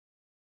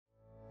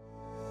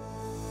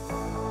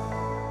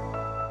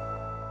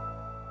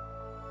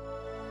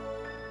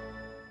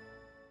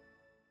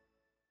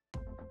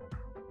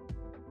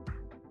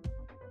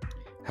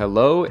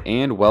Hello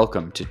and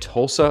welcome to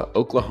Tulsa,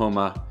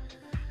 Oklahoma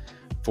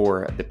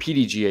for the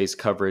PDGA's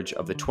coverage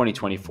of the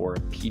 2024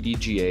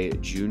 PDGA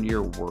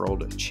Junior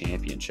World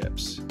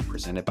Championships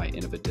presented by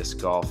Innova Disc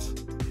Golf.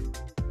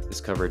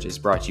 This coverage is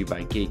brought to you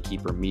by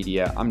Gatekeeper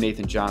Media. I'm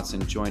Nathan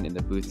Johnson, joined in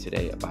the booth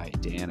today by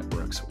Dan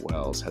Brooks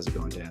Wells. How's it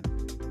going, Dan?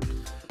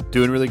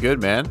 Doing really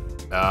good, man.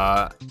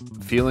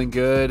 Feeling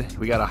good.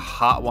 We got a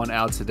hot one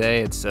out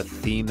today. It's a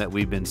theme that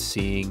we've been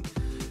seeing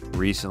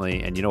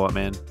recently. And you know what,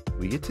 man?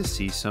 We get to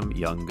see some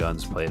young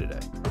guns play today.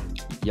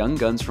 Young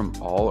guns from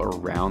all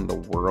around the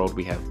world.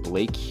 We have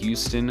Blake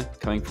Houston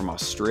coming from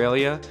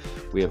Australia.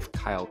 We have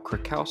Kyle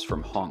Krieckhaus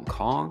from Hong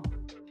Kong.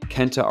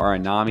 Kenta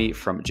Aranami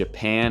from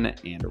Japan.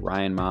 And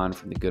Ryan Monn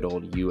from the good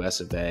old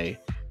US of A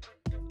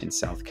in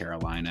South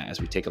Carolina.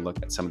 As we take a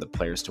look at some of the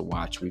players to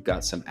watch, we've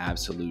got some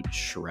absolute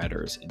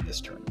shredders in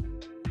this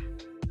tournament.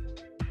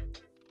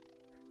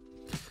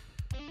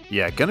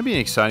 Yeah, going to be an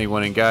exciting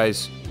one. And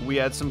guys, we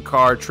had some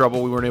car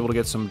trouble. We weren't able to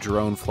get some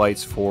drone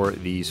flights for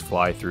these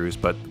fly-throughs,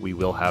 but we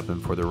will have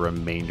them for the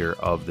remainder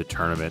of the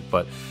tournament.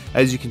 But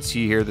as you can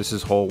see here, this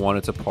is hole one.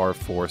 It's a par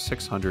 4,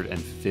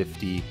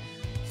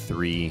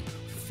 653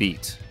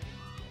 feet.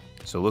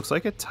 So it looks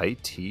like a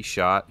tight tee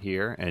shot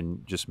here,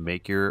 and just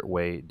make your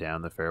way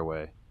down the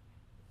fairway.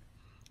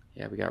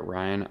 Yeah, we got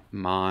Ryan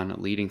Monn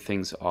leading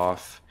things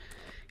off.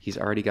 He's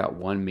already got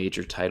one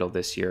major title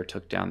this year,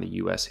 took down the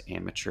U.S.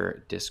 Amateur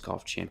Disc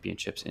Golf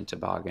Championships in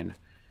Toboggan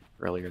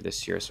earlier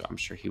this year, so I'm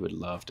sure he would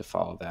love to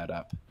follow that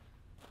up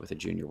with a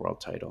Junior World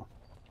title.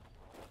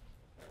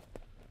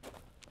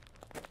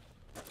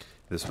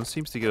 This one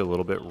seems to get a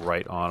little bit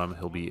right on him.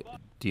 He'll be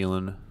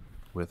dealing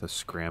with a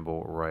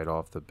scramble right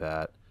off the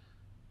bat.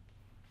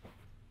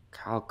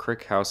 Kyle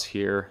Krieckhaus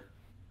here,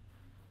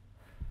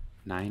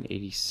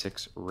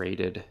 986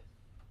 rated.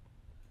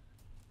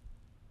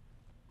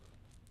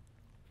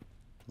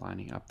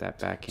 Lining up that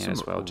backhand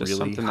as well. Just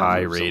really something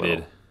high that moves rated. a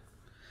little.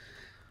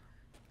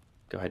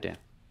 Go ahead, Dan.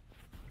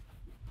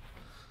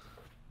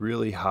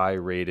 Really high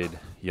rated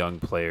young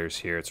players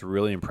here. It's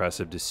really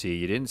impressive to see.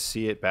 You didn't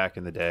see it back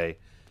in the day,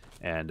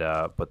 and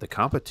but the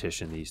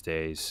competition these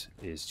days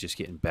is just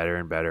getting better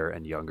and better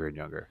and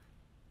younger.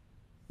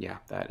 Yeah,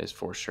 that is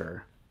for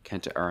sure.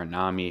 Kenta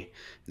Aranami,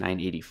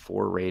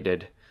 984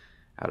 rated,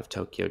 out of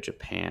Tokyo,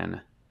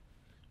 Japan.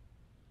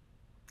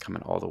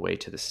 Coming all the way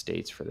to the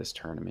States for this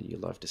tournament. You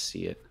love to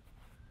see it.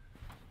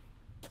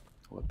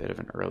 Oh, a bit of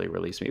an early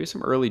release. Maybe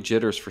some early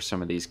jitters for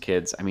some of these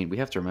kids. I mean, we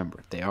have to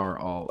remember, they are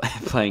all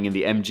playing in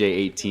the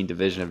MJ18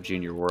 division of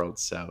Junior World,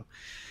 so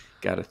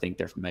got to think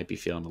they might be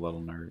feeling a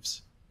little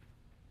nerves.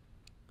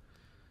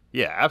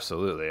 Yeah,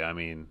 absolutely. I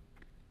mean,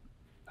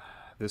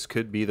 this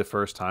could be the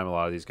first time a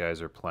lot of these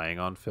guys are playing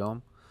on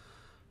film.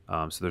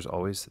 So there's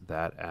always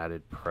that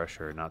added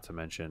pressure, not to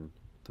mention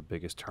the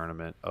biggest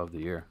tournament of the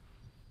year.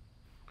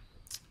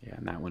 Yeah,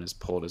 and that one is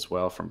pulled as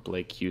well from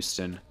Blake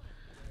Houston,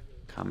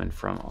 coming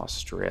from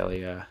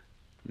Australia,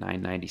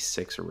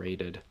 996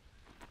 rated.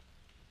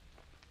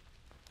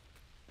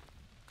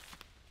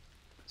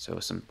 So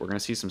we're going to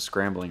see some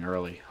scrambling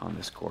early on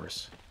this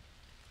course.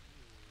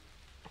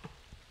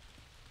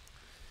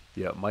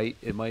 Yeah,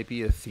 it might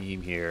be a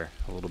theme here,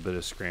 a little bit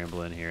of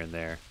scrambling here and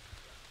there,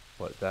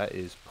 but that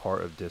is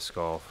part of disc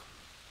golf.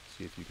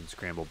 See if you can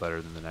scramble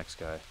better than the next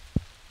guy.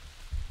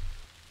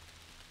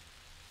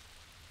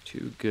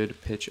 Two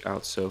good pitch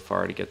outs so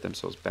far to get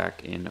themselves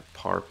back in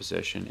par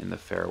position in the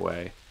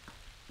fairway.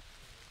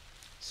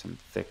 Some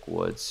thick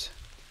woods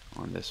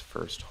on this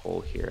first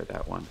hole here.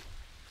 That one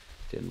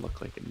didn't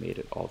look like it made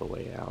it all the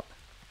way out.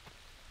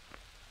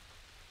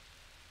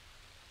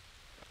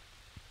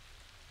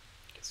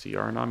 You can see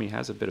Aranami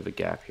has a bit of a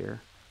gap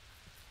here.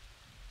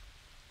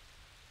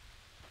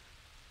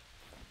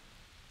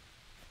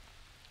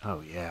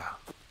 Oh, yeah.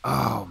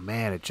 Oh,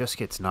 man, it just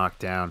gets knocked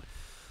down.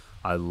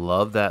 I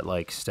love that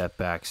like step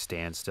back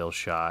standstill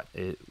shot.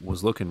 It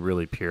was looking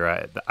really pure.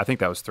 I think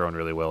that was thrown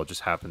really well. It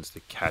just happens to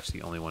catch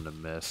the only one to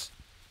miss.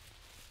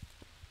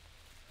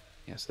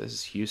 Yes, this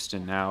is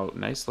Houston now.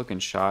 Nice looking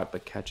shot,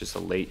 but catches a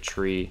late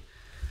tree.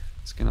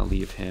 It's going to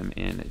leave him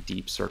in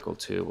deep circle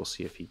two. We'll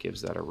see if he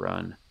gives that a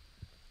run.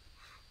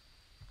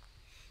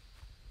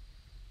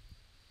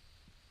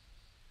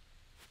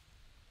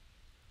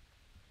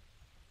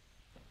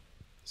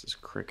 This is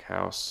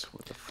Krieckhaus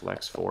with a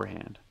flex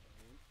forehand.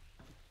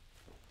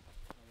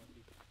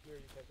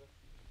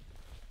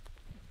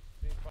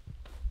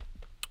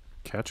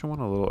 Catching one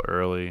a little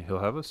early.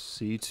 He'll have a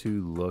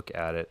C2 look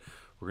at it.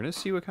 We're going to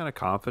see what kind of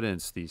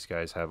confidence these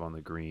guys have on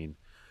the green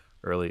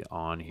early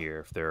on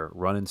here. If they're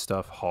running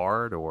stuff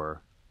hard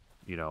or,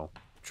 you know,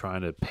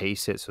 trying to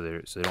pace it so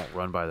they don't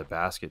run by the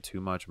basket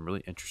too much. I'm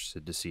really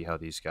interested to see how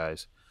these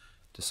guys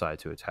decide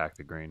to attack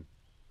the green.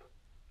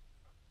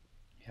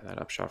 Yeah,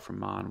 that upshot from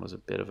Monn was a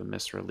bit of a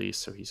misrelease,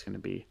 so he's going to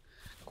be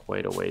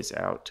quite a ways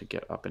out to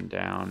get up and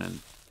down,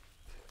 and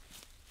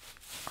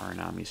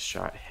Aranami's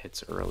shot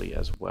hits early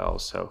as well,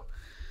 so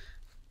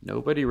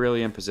nobody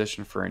really in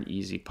position for an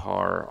easy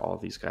par. All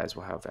these guys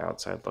will have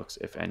outside looks.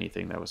 If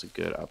anything, that was a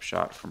good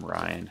upshot from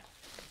Ryan.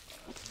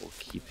 Will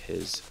keep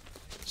his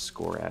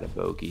score at a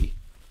bogey.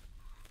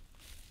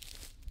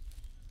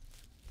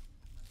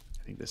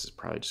 I think this is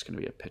probably just going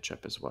to be a pitch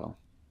up as well.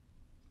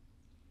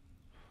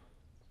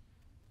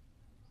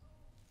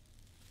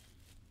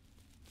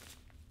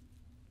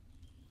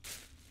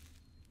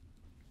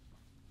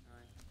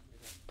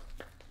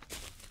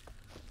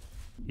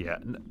 Yeah,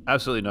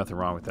 absolutely nothing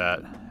wrong with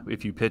that.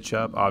 If you pitch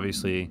up,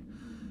 obviously,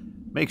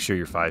 make sure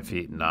you're 5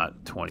 feet and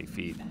not 20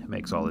 feet. It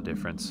makes all the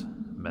difference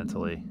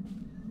mentally.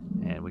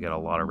 And we got a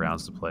lot of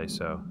rounds to play,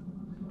 so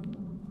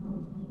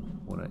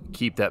want to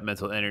keep that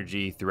mental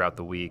energy throughout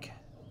the week.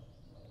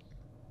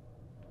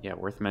 Yeah,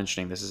 worth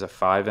mentioning, this is a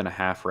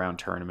 5.5 round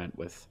tournament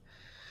with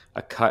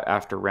a cut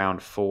after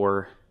round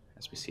 4,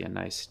 as we see a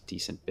nice,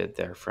 decent bid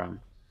there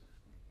from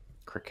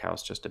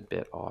Krieckhaus, just a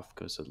bit off,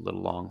 goes a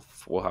little long.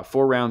 We'll have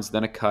 4 rounds,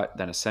 then a cut,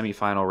 then a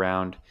semifinal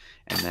round,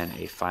 and then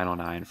a final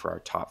 9 for our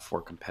top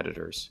 4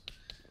 competitors.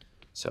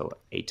 So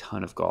a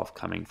ton of golf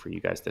coming for you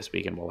guys this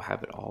week, and we'll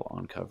have it all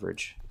on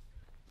coverage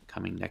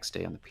coming next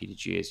day on the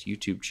PDGA's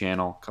YouTube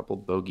channel. A couple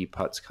bogey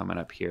putts coming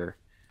up here.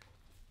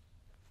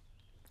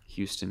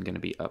 Houston going to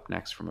be up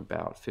next from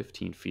about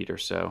 15 feet or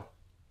so.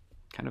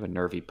 Kind of a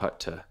nervy putt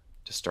to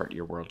start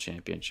your World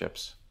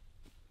Championships.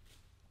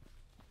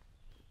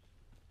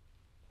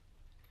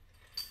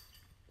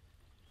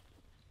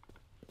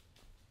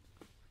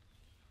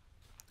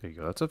 There you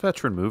go. That's a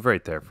veteran move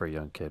right there for a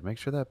young kid. Make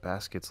sure that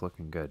basket's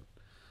looking good.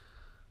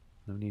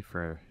 No need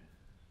for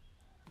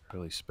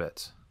early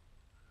spits.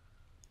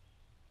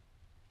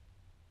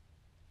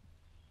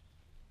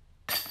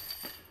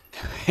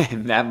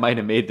 And that might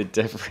have made the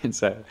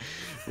difference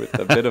with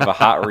a bit of a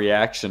hot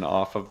reaction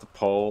off of the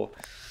pole.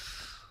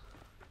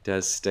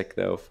 Does stick,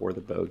 though, for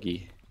the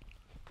bogey.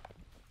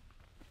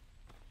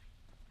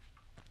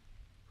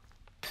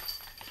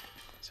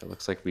 So it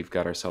looks like we've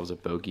got ourselves a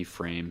bogey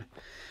frame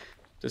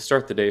to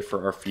start the day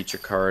for our feature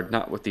card.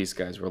 Not what these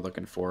guys were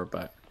looking for,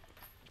 but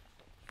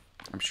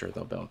I'm sure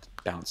they'll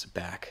bounce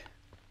back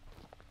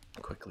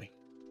quickly.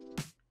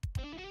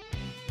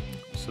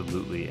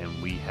 Absolutely.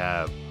 And we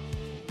have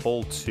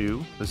hole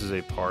 2. This is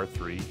a par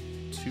 3,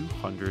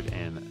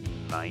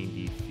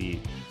 290 feet.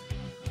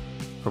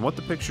 From what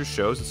the picture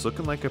shows, it's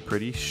looking like a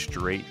pretty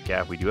straight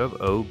gap. We do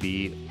have OB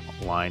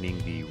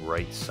lining the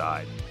right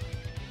side.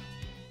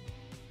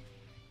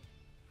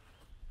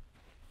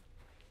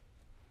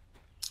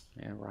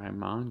 Yeah, Ryan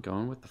Monn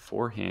going with the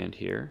forehand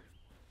here.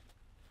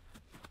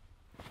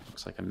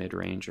 Looks like a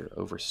mid-range or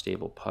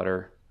overstable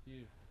putter.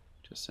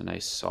 Just a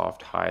nice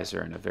soft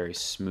hyzer and a very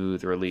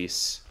smooth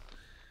release.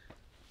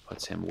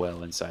 Puts him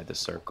well inside the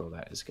circle.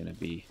 That is going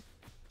to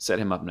set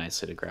him up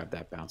nicely to grab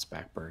that bounce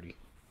back birdie.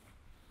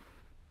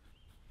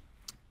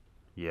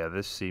 Yeah,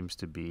 this seems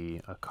to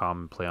be a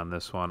common play on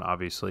this one.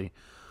 Obviously, a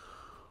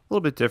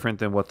little bit different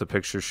than what the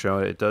pictures show.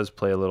 It does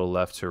play a little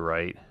left to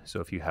right.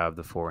 So if you have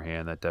the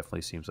forehand, that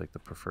definitely seems like the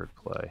preferred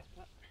play.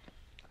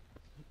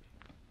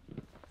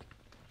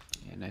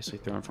 Yeah, nicely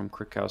thrown from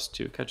Krieckhaus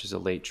too. Catches a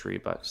late tree,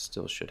 but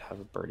still should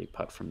have a birdie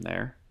putt from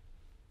there.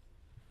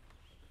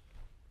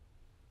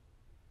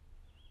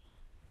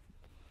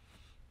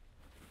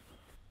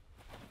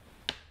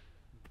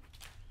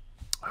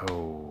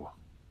 Oh.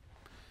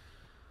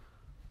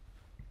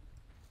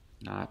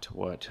 Not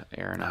what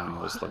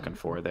Aranami was looking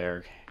for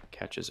there.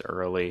 Catches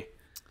early.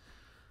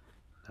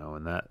 No,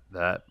 and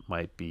that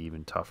might be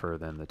even tougher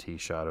than the tee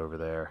shot over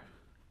there.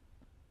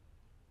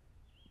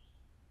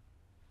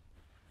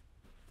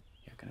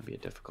 Yeah, going to be a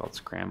difficult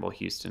scramble.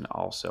 Houston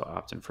also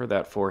opting for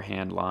that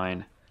forehand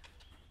line.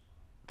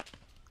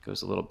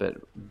 Goes a little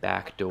bit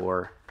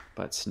backdoor,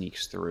 but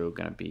sneaks through.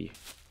 Going to be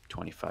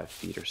 25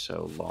 feet or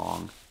so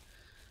long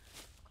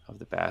of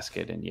the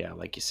basket. And yeah,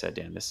 like you said,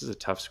 Dan, this is a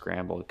tough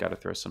scramble. Got to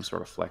throw some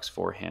sort of flex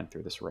forehand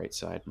through this right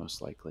side,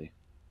 most likely.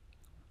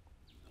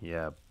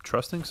 Yeah,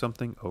 trusting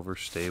something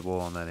overstable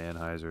on that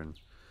anhyzer and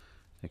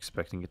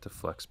expecting it to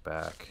flex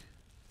back.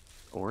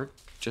 Or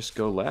just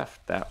go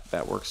left.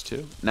 That works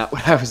too. Not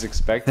what I was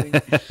expecting.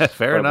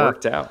 Fair enough. It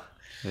worked out.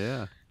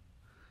 Yeah.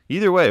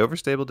 Either way,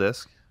 overstable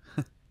disc.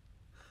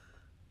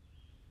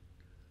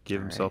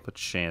 Give himself a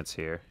chance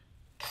here.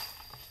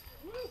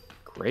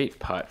 Great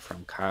putt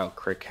from Kyle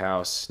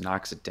Krieckhaus.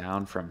 Knocks it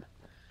down from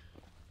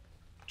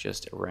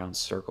just around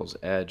circle's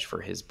edge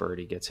for his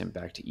birdie. Gets him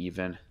back to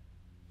even.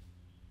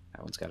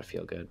 That one's got to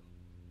feel good.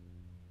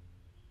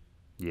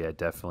 Yeah,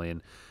 definitely.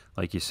 And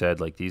like you said,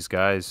 like these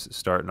guys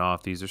starting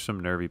off, these are some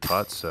nervy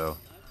putts. So,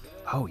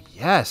 oh,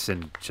 yes.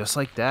 And just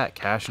like that,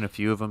 cashing a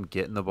few of them,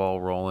 getting the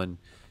ball rolling,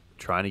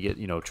 trying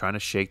to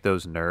shake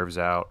those nerves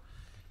out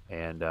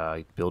and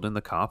building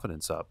the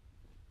confidence up.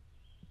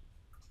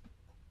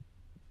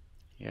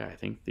 Yeah, I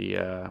think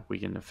we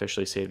can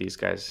officially say these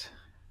guys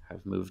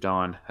have moved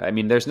on. I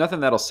mean, there's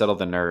nothing that'll settle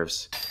the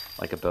nerves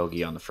like a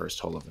bogey on the first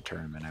hole of a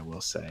tournament, I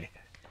will say.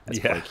 As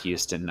Blake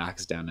Houston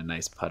knocks down a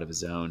nice putt of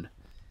his own,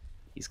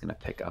 he's going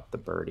to pick up the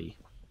birdie.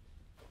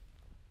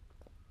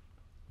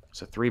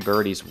 So 3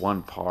 birdies,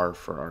 1 par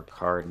for our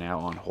card now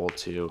on hole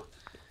 2.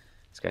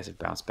 These guys have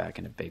bounced back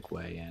in a big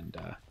way, and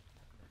I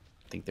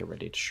think they're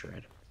ready to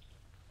shred.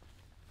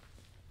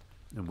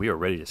 And we are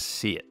ready to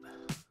see it.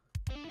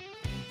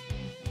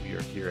 We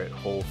are here at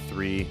hole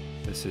 3.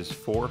 This is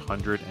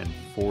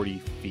 440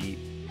 feet.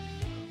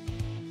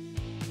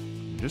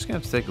 I'm just going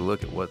to have to take a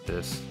look at what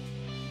this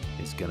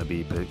is going to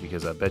be,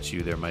 because I bet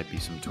you there might be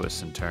some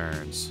twists and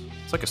turns.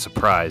 It's like a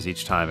surprise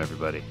each time,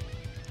 everybody.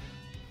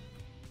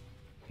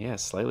 Yeah,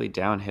 slightly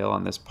downhill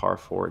on this par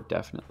 4.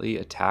 Definitely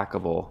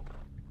attackable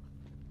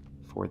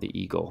for the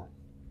eagle.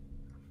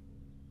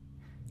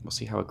 We'll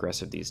see how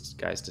aggressive these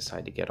guys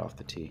decide to get off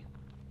the tee.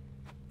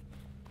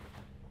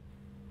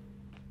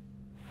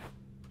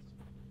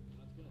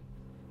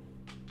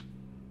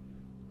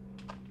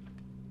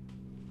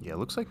 Yeah, it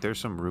looks like there's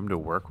some room to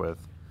work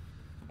with.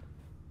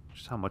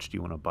 Just how much do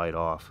you want to bite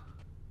off?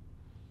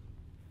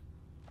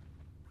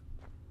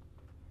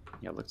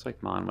 Yeah, it looks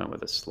like Monn went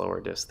with a slower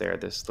disc there.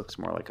 This looks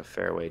more like a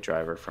fairway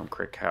driver from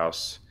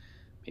Krieckhaus.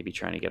 Maybe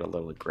trying to get a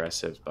little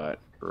aggressive, but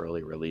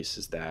early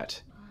releases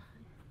that.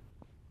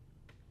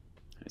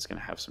 He's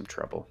going to have some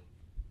trouble.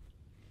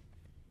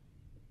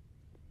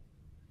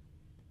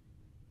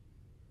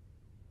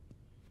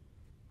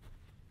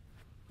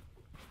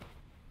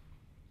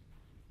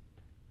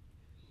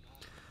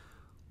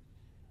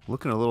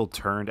 Looking a little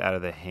turned out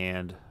of the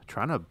hand,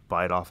 trying to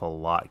bite off a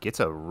lot. Gets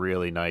a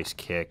really nice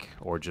kick,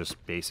 or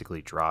just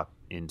basically drop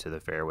into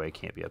the fairway.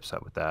 Can't be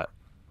upset with that.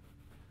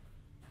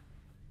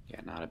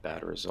 Yeah, not a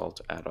bad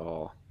result at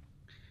all.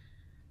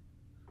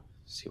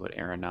 See what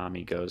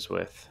Aranami goes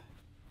with.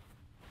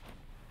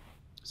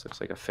 This looks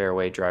like a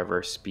fairway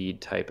driver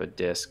speed type of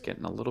disc,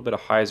 getting a little bit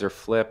of hyzer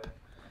flip,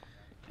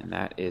 and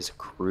that is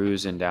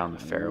cruising down the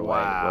fairway.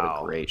 Wow.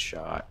 What a great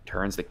shot.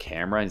 Turns the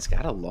camera, and he's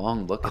got a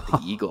long look at the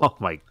eagle. Oh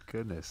my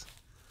goodness.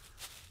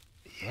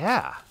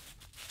 Yeah,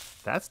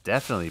 that's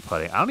definitely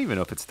putting. I don't even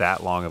know if it's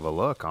that long of a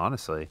look,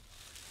 honestly.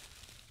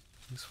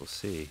 I guess we'll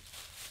see.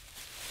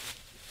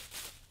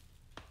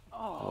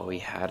 Oh, he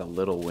had a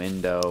little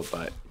window,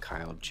 but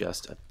Kyle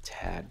just a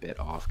tad bit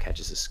off.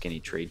 Catches a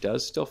skinny tree.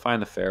 Does still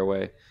find the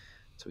fairway,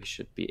 so he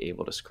should be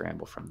able to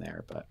scramble from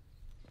there, but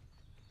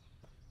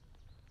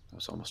that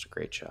was almost a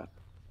great shot.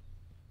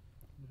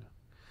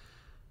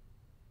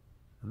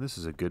 And this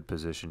is a good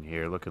position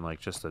here, looking like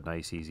just a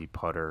nice, easy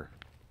putter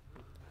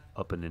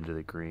up and into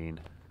the green.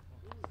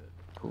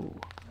 Ooh.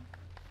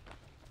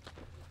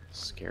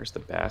 Scares the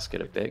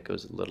basket a bit,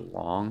 goes a little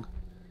long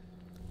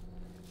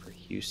for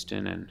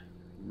Houston, and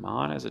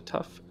Monn has a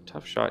tough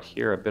shot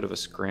here, a bit of a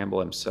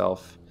scramble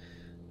himself,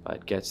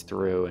 but gets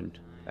through, and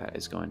that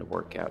is going to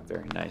work out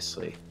very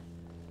nicely.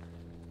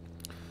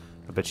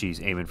 I bet he's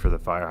aiming for the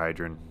fire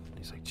hydrant.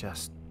 He's like,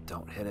 just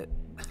don't hit it.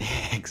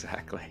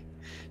 Exactly.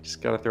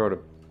 Just got to throw it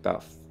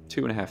about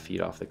 2.5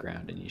 feet off the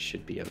ground, and you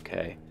should be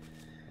okay.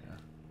 Yeah.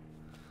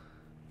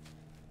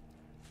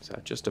 So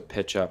just a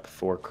pitch up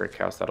for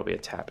Krieckhaus. That'll be a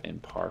tap in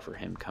par for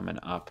him coming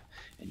up.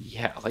 And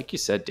yeah, like you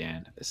said,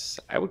 Dan,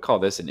 I would call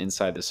this an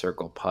inside the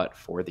circle putt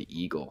for the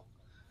eagle.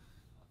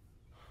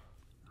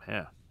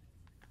 Yeah.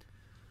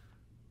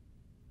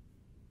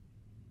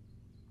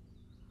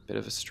 Bit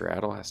of a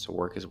straddle, has to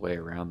work his way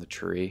around the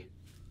tree.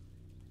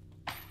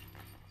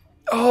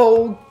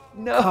 Oh,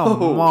 no.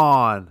 Come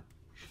on.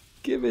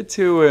 Give it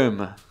to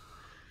him.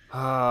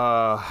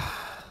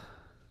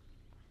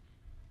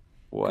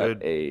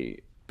 What a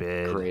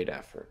great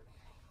effort.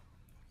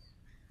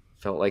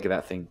 Felt like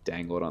that thing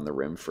dangled on the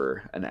rim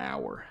for an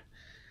hour.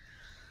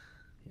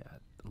 Yeah,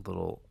 a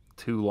little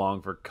too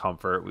long for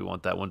comfort. We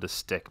want that one to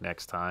stick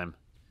next time.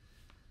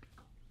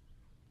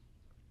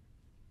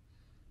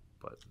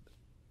 But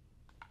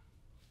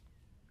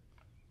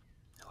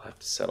he'll have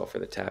to settle for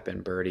the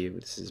tap-in birdie.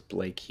 This is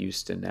Blake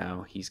Houston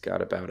now. He's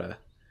got about a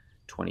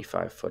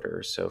 25-footer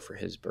or so for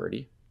his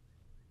birdie.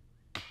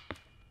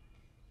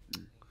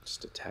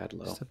 Just a tad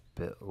low. Just a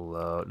bit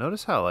low.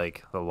 Notice how,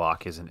 like, the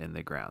lock isn't in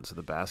the ground, so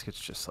the basket's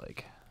just,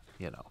 like,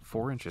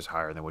 4 inches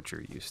higher than what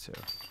you're used to.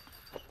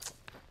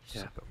 Just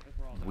Yeah. like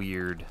a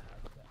weird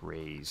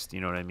raised.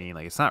 You know what I mean?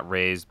 Like, it's not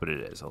raised, but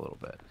it is a little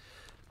bit.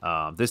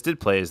 This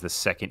did play as the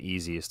second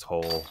easiest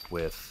hole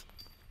with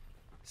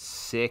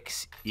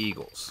 6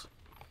 eagles.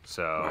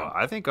 So wow.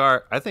 I think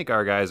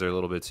our guys are a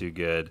little bit too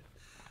good.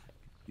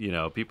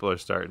 People are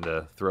starting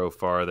to throw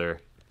farther.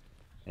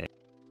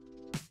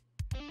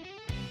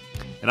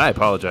 And I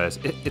apologize.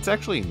 It's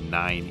actually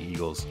 9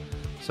 eagles.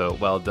 So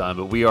well done.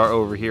 But we are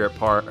over here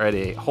at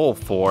a hole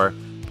 4,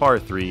 par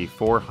 3,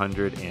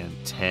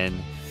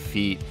 410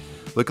 feet.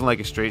 Looking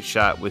like a straight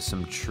shot with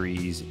some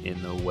trees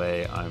in the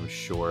way, I'm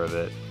sure of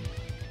it.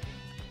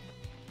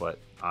 But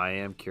I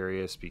am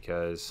curious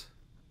because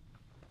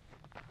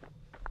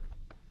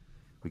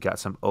we got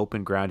some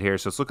open ground here.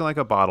 So it's looking like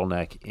a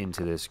bottleneck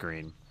into this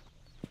green.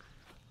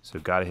 So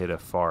got to hit a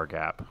far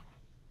gap.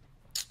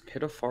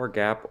 Hit a far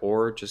gap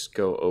or just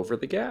go over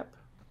the gap.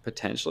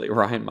 Potentially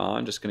Ryan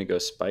Monn just going to go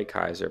spike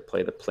hyzer,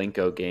 play the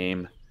Plinko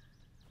game.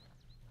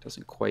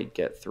 Doesn't quite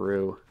get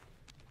through.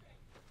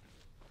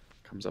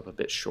 Comes up a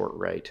bit short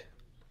right.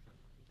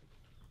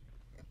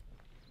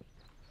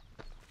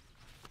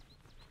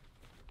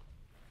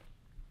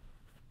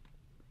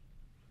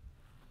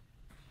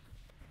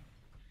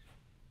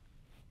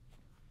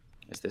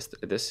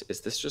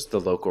 Is this just the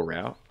local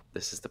route?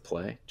 this is the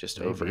play, just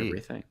over Maybe.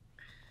 everything.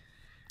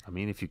 I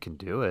mean, if you can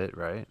do it,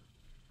 right?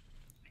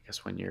 I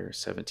guess when you're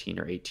 17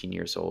 or 18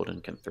 years old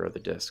and can throw the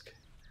disc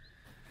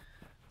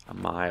a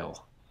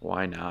mile,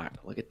 why not?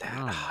 Look at that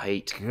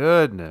height.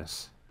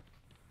 Goodness.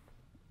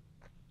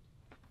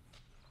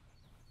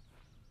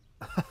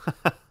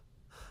 All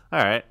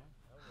right.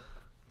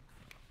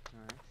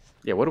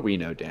 Yeah, what do we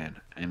know, Dan?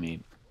 I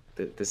mean,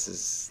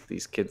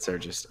 these kids are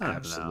just I don't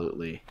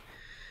absolutely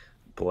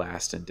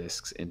blasting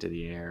discs into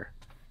the air.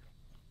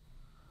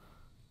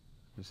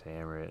 Just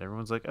hammer it.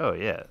 Everyone's like, oh,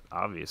 yeah,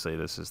 obviously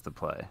this is the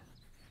play.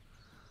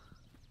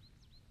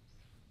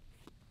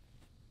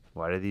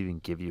 Why did they even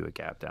give you a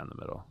gap down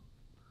the middle?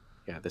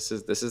 Yeah, this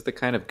is the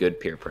kind of good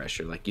peer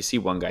pressure. Like, you see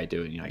one guy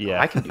do it, and you're like, Yeah.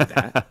 oh, I can do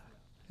that.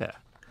 Yeah.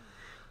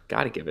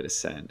 Got to give it a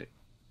send.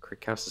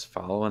 Krieckhaus is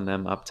following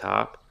them up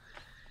top.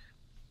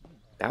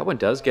 That one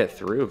does get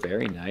through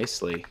very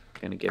nicely.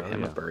 Going to give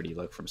him a birdie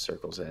look from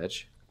circle's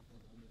edge.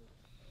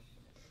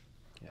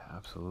 Yeah,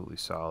 absolutely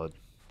solid.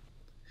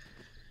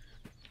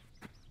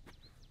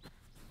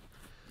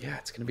 Yeah,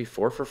 it's going to be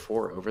 4 for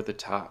 4 over the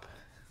top.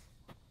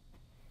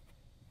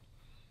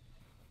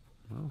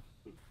 Well,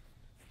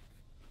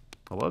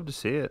 I love to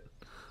see it.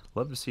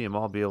 Love to see them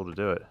all be able to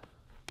do it.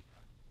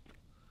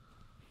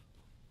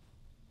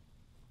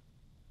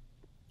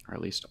 Or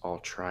at least all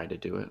try to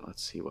do it.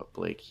 Let's see what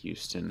Blake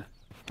Houston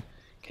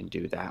can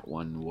do. That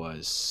one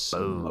was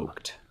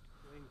smoked.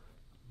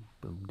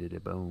 Boom, did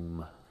it,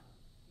 boom.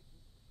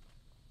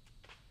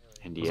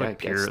 And It was yeah, like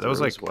pure. That was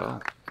like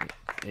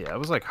yeah, it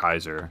was like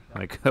hyzer.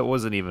 Like that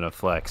wasn't even a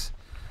flex.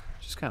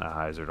 Just kind of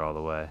hyzered all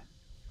the way.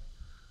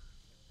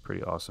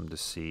 Pretty awesome to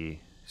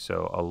see.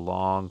 So a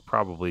long,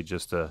 probably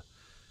just a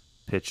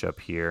pitch up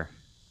here.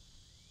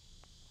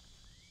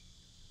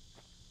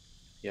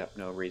 Yep,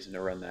 no reason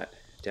to run that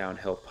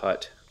downhill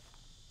putt.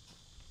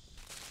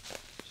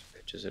 Just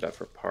pitches it up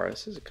for par.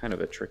 This is kind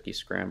of a tricky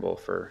scramble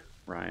for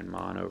Ryan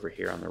Monn over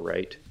here on the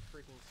right.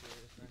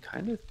 He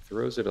kind of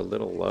throws it a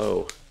little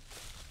low.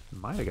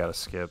 Might have got a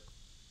skip.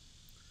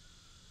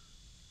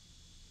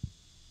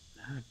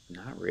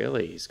 Not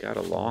really. He's got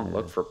a long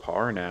look for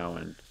par now,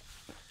 and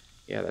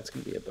yeah, that's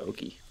going to be a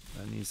bogey.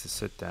 That needs to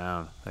sit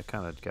down. That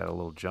kind of got a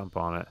little jump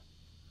on it.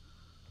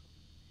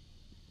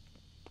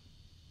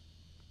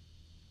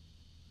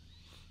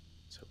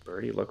 So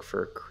birdie look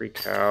for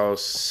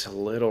Krieckhaus. A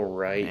little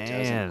right.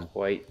 Doesn't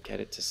quite get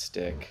it to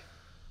stick.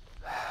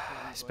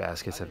 These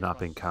baskets have not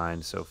been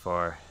kind so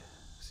far.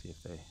 See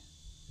if they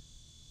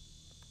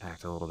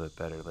act a little bit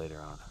better later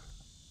on.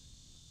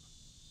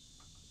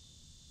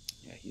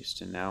 Yeah,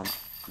 Houston now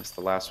missed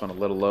the last one a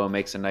little low.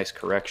 Makes a nice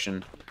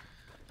correction.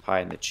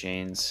 High in the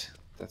chains.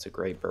 That's a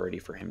great birdie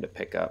for him to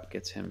pick up.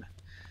 Gets him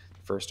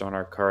first on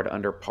our card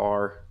under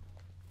par.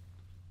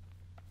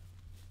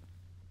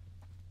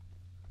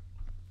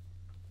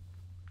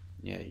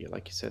 Yeah,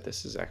 like you said,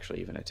 this is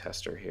actually even a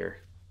tester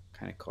here.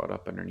 Kind of caught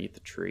up underneath the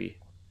tree.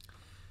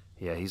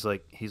 Yeah, he's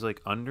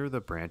like under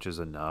the branches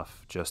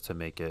enough just to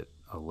make it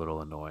a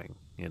little annoying,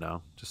 you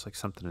know? Just like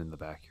something in the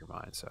back of your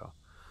mind. So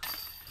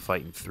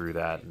fighting through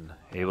that and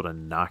able to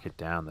knock it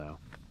down, though.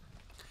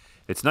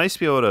 It's nice to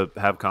be able to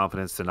have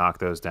confidence to knock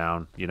those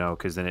down, you know,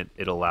 because then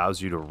it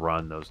allows you to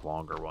run those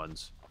longer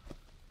ones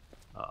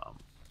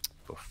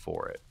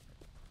before it.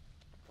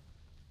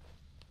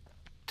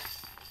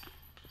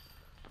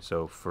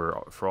 So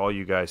for all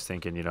you guys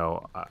thinking, you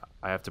know,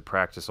 I have to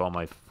practice all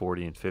my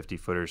 40 and 50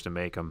 footers to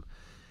make them,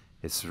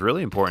 it's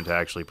really important to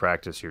actually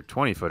practice your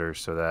 20 footers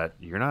so that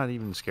you're not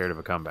even scared of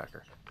a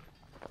comebacker.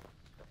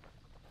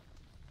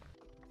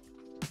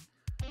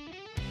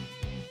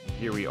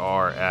 Here we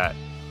are at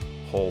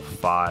hole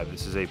 5.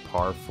 This is a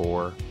par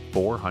 4,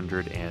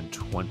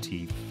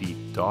 420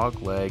 feet.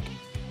 Dog leg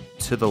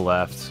to the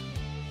left.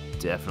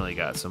 Definitely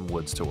got some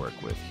woods to work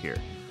with here.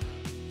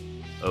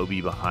 OB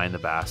behind the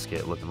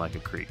basket, looking like a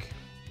creek.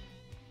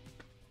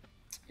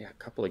 Yeah, a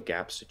couple of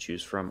gaps to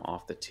choose from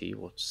off the tee.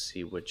 We'll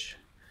see which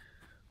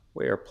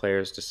way our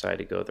players decide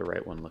to go. The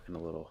right one looking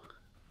a little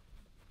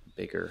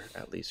bigger,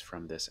 at least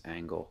from this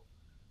angle.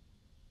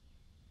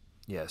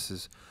 Yeah, this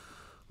is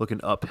looking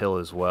uphill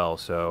as well,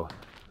 so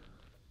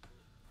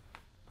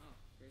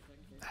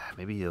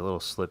maybe a little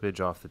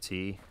slippage off the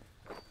tee.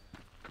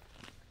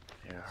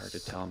 Yeah, hard to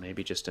tell.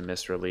 Maybe just a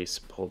misrelease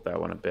pulled that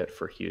one a bit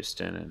for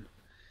Houston, and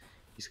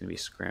he's going to be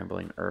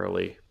scrambling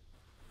early.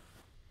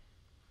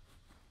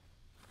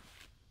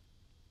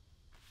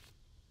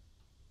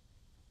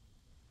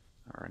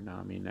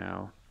 Aranami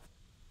now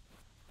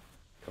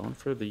going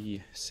for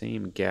the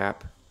same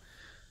gap.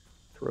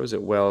 Throws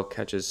it well,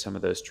 catches some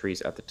of those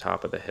trees at the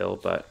top of the hill,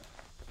 but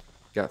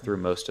got through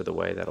most of the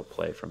way. That'll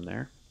play from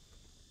there.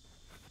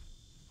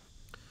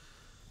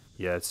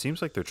 Yeah, it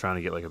seems like they're trying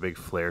to get like a big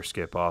flare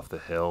skip off the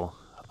hill.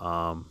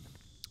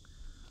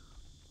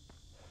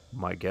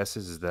 My guess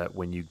is that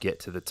when you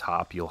get to the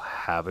top, you'll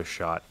have a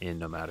shot in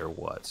no matter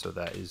what. So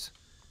that is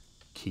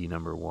key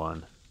number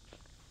 1.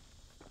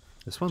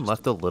 This one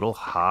left a little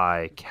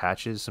high,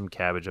 catches some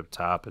cabbage up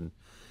top, and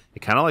it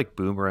kind of like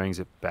boomerangs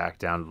it back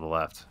down to the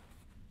left.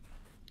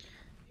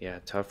 Yeah,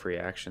 tough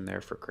reaction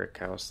there for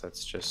Krieckhaus.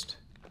 That's just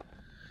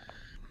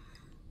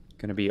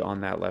going to be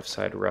on that left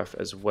side rough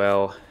as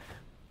well.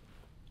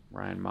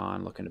 Ryan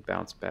Monn looking to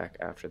bounce back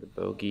after the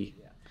bogey.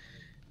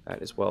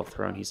 That is well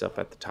thrown. He's up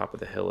at the top of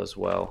the hill as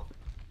well.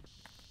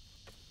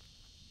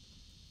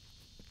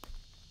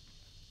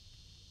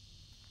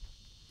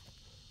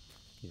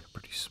 Yeah,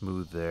 pretty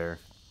smooth there.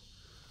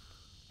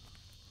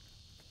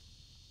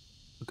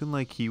 Looking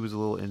like he was a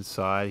little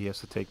inside. He has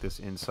to take this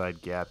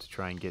inside gap to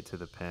try and get to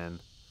the pin.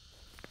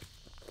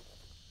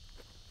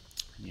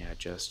 Yeah,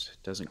 just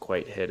doesn't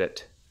quite hit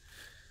it.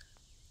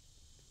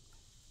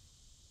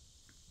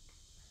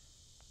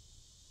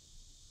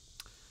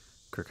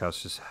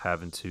 Krieckhaus just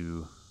having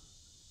to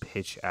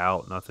pitch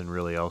out. Nothing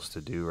really else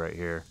to do right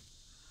here.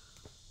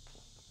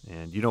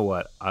 And you know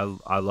what?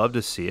 I love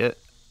to see it.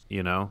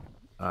 You know,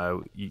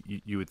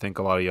 you would think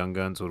a lot of young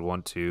guns would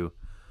want to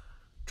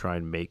try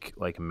and make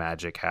like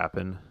magic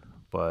happen,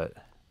 but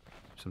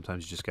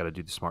sometimes you just got to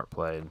do the smart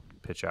play and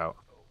pitch out.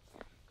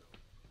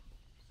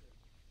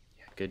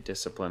 Yeah, good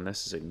discipline.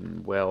 This is a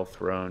well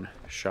thrown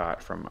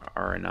shot from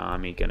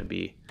Aranami. Going to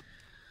be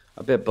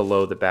a bit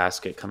below the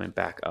basket, coming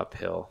back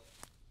uphill.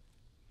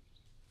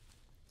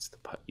 It's the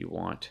putt you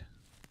want.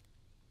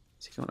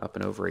 Is he going up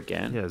and over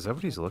again? Yeah, is that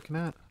what he's looking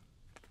at?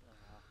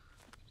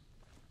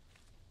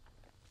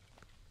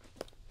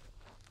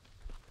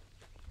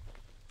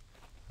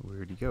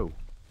 Where'd he go?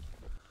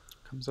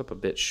 Comes up a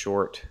bit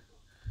short.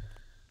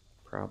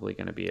 Probably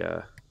going to be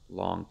a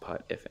long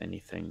putt, if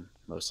anything.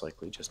 Most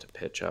likely just a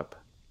pitch up.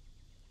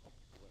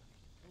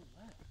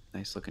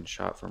 Nice looking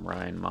shot from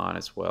Ryan Monn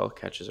as well.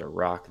 Catches a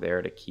rock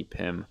there to keep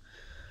him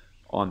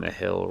on the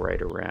hill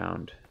right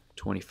around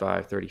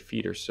 25, 30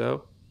 feet or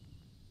so.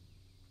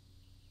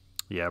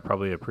 Yeah,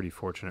 probably a pretty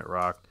fortunate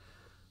rock.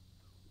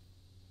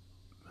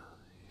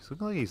 He's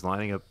looking like he's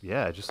lining up,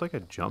 yeah, just like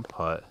a jump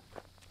putt.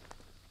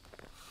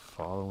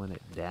 Following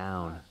it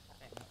down.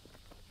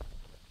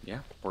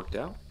 Yeah, worked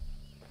out.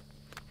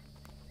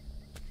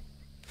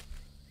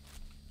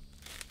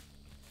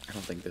 I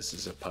don't think this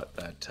is a putt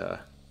that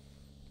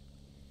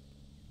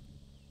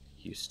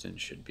Houston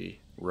should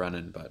be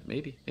running, but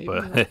maybe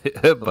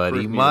but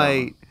he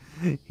might.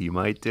 He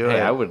might do it.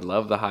 Hey, I would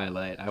love the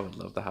highlight.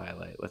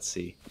 Let's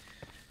see.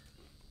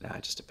 Nah,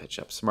 just a pitch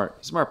up.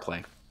 Smart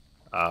play.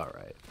 All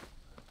right.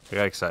 I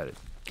got excited.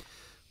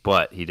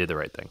 But he did the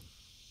right thing.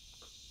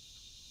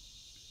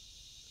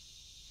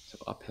 So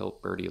uphill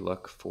birdie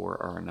look for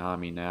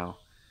Aranami now.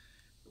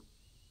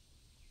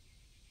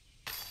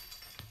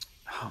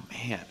 Oh,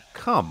 man.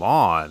 Come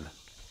on.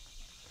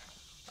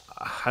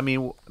 I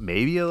mean,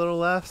 maybe a little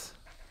less,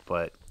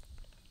 but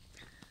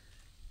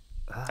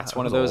that's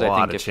one of those.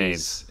 I think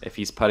if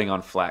he's putting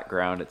on flat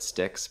ground, it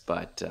sticks.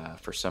 But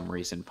for some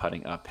reason,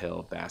 putting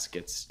uphill,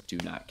 baskets do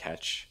not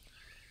catch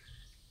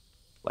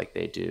like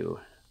they do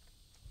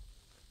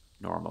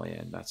normally,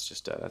 and that's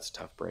a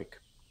tough break.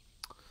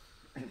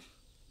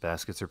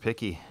 Baskets are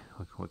picky.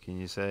 What can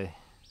you say?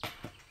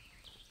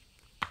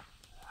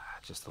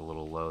 Just a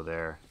little low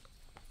there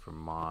from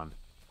Monn.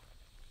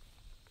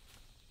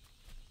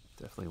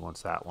 Definitely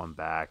wants that one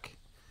back.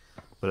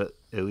 But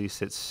at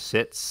least it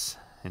sits,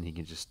 and he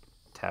can just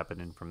tap it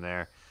in from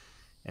there.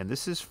 And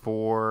this is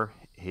for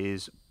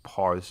his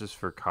par. This is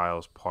for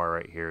Kyle's par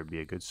right here. It'd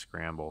be a good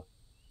scramble.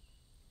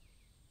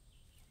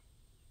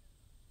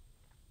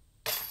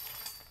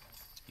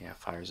 Yeah,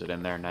 fires it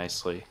in there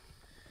nicely.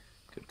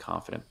 Good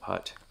confident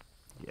putt.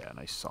 Yeah,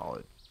 nice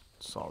solid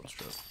stroke.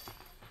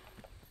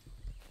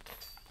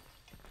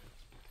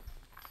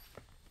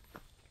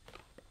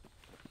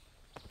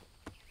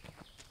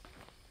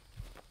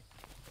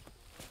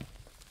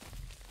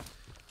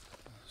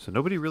 So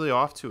nobody really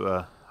off to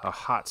a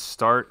hot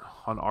start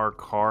on our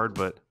card,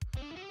 but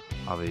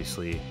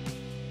obviously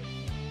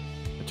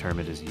the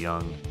tournament is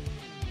young.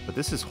 But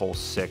this is hole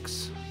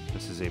 6.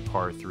 This is a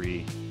par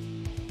 3,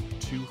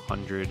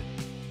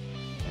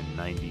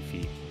 290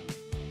 feet.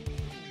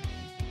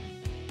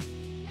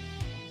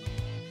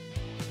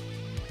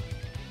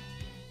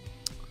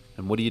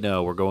 And what do you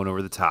know? We're going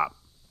over the top.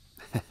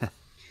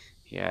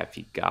 Yeah, if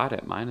you got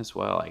it, might as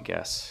well, I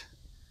guess.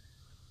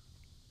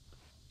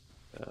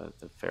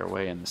 The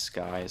fairway and the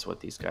sky is what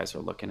these guys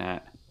are looking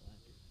at.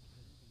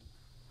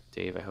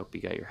 Dave, I hope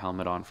you got your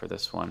helmet on for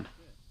this one.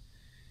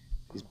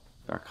 These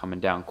are coming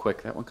down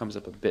quick. That one comes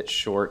up a bit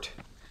short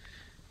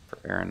for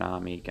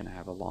Aranami. Going to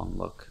have a long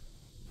look.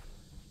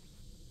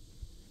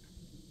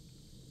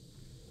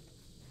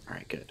 All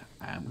right, good.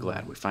 I'm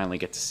glad we finally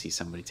get to see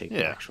somebody take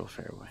the actual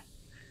fairway.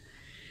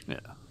 Yeah,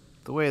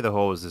 the way the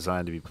hole was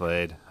designed to be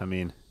played. I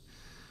mean,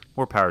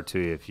 more power to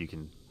you if you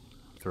can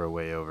throw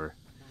way over.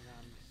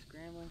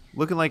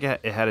 Looking like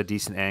it had a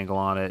decent angle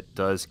on it.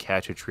 Does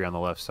catch a tree on the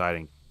left side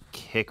and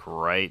kick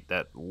right.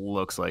 That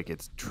looks like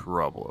it's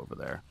trouble over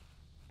there.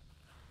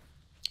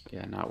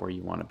 Yeah, not where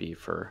you want to be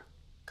for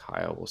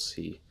Kyle. We'll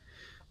see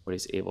what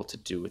he's able to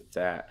do with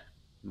that.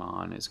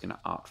 Monn is going to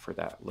opt for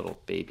that little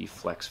baby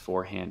flex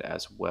forehand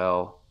as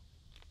well.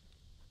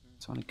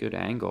 It's on a good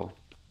angle.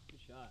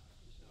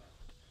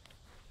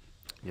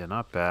 Yeah,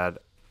 not bad.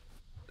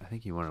 I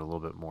think he wanted a little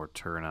bit more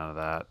turn out of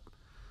that,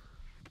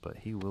 but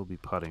he will be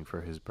putting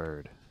for his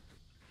bird.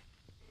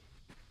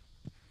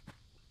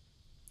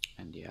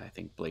 And yeah, I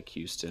think Blake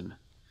Houston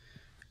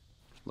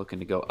looking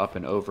to go up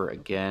and over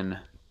again.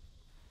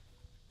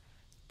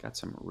 Got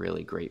some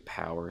really great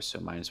power, so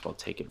might as well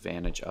take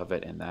advantage of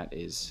it, and that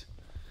is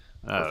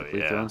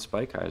perfectly thrown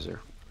spike hyzer.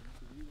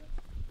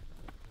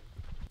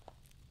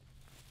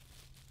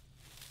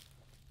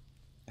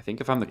 I think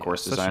if I'm the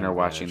course designer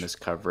watching this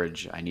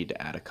coverage, I need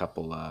to add a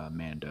couple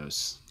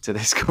Mandos to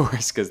this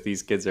course because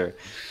these kids are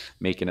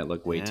making it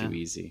look way too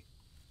easy.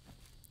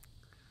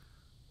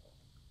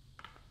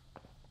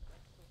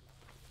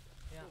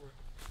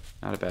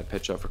 Not a bad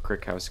pitch off for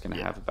Krieckhaus. Going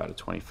to have about a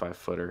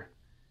 25-footer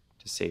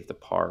to save the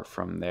par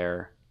from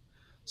there.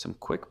 Some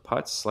quick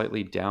putts,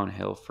 slightly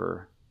downhill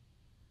for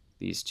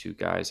these two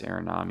guys.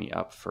 Aranami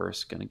up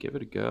first. Going to give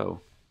it a go.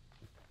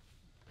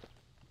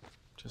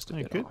 Just a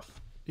bit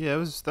off. Yeah,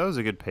 that was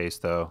a good pace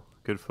though.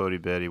 Good floaty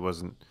bit. He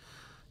wasn't,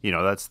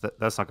 that's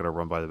not going to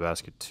run by the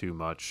basket too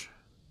much.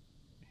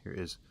 Here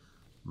is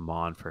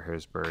Monn for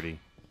his birdie.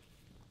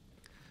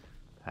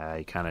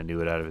 He kind of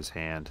knew it out of his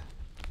hand.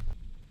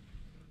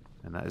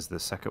 And that is the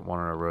second one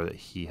in a row that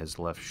he has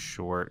left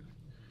short.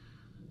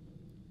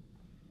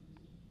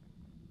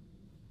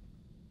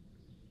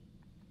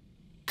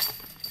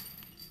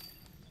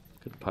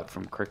 Good putt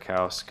from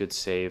Krieckhaus. Good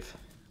save.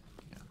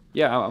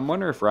 Yeah, I'm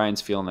wondering if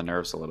Ryan's feeling the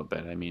nerves a little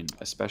bit. I mean,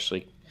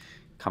 especially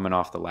coming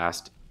off the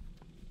last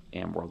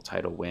AM World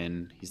title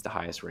win. He's the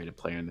highest rated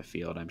player in the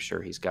field. I'm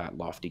sure he's got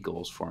lofty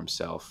goals for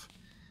himself.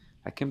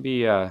 That can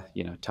be,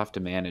 tough to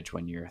manage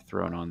when you're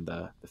throwing on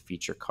the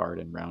feature card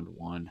in round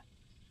one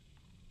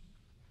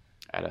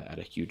at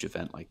a huge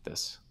event like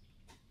this.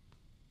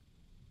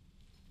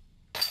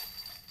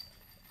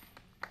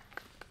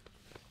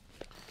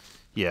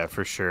 Yeah,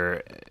 for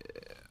sure.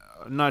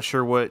 I'm not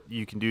sure what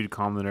you can do to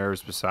calm the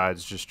nerves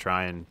besides just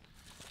try and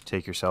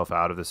take yourself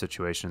out of the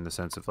situation in the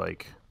sense of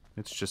like,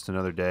 it's just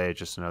another day,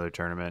 just another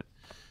tournament,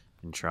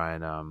 and try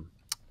and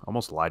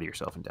almost lie to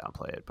yourself and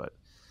downplay it. But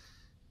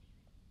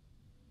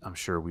I'm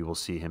sure we will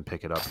see him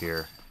pick it up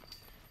here.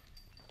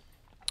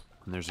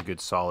 And there's a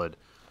good solid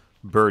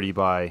birdie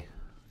by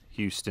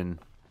Houston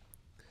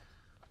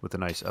with a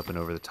nice up and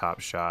over the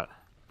top shot.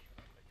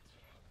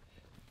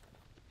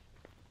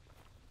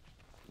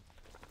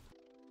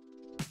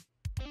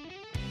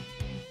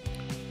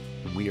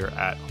 We are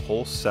at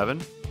hole 7,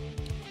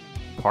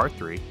 par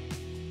 3,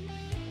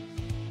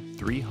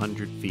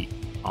 300 feet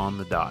on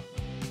the dot.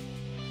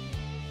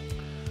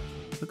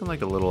 Looking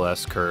like a little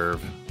S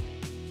curve,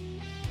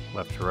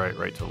 left to right,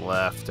 right to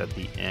left at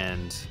the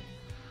end.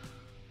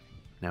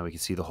 Now we can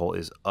see the hole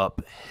is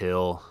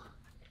uphill.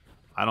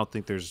 I don't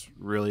think there's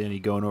really any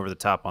going over the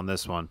top on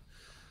this one.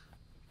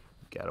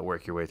 Got to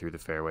work your way through the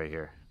fairway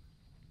here.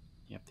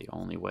 Yep, the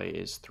only way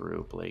is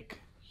through. Blake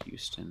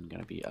Houston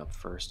going to be up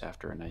first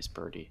after a nice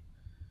birdie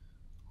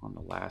on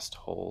the last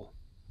hole.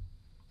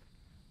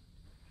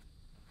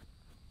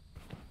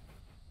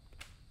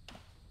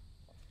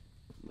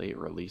 Late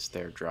release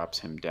there drops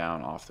him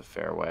down off the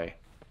fairway.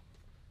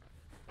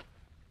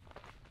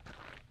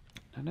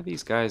 None of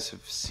these guys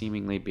have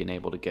seemingly been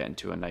able to get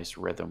into a nice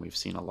rhythm. We've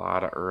seen a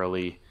lot of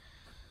early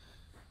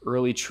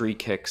tree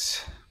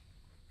kicks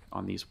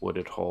on these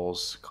wooded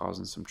holes,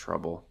 causing some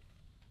trouble.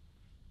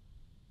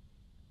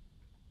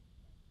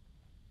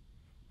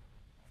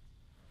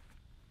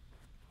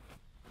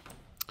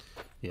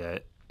 Yeah,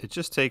 it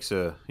just takes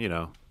 2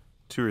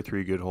 or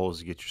 3 good holes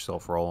to get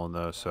yourself rolling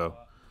though. So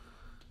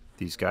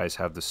these guys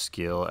have the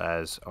skill,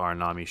 as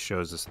Aranami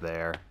shows us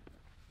there,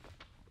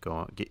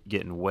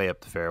 getting way up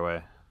the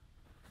fairway.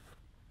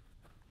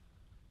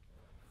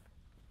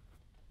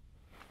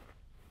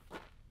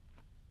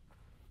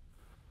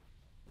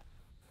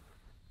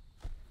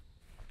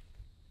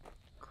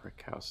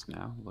 Krieckhaus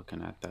now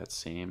looking at that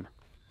same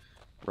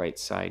right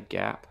side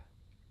gap.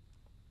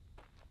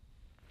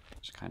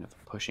 Just kind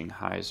of pushing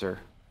hyzer.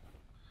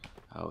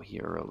 Oh, he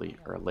late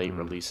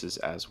releases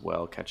as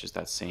well, catches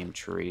that same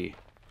tree.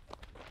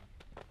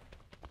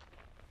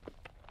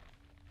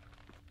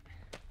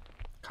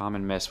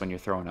 Common miss when you're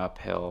throwing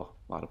uphill.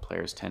 A lot of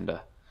players tend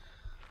to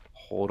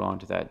hold on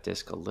to that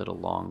disc a little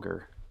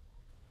longer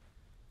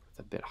with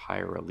a bit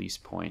higher release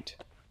point.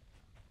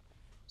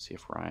 See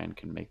if Ryan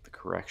can make the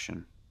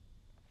correction.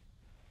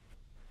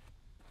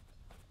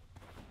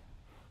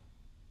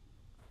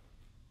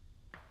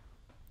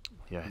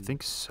 Yeah, I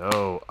think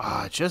so.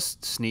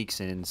 Just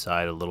sneaks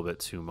inside a little bit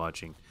too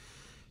much and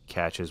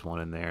catches one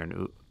in there.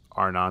 And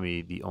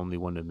Aranami, the only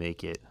one to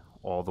make it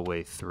all the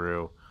way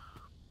through.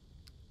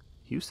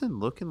 Houston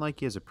looking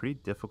like he has a pretty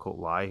difficult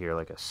lie here,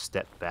 like a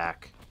step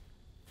back.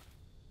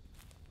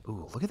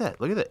 Ooh, look at that.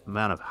 Look at the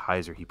amount of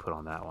hyzer he put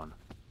on that one.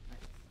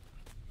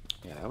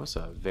 Yeah, that was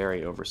a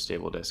very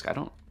overstable disc.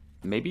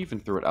 Maybe even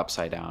threw it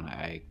upside down.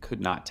 I could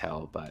not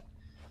tell, but it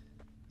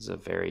was a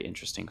very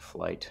interesting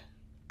flight.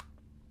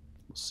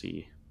 We'll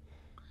see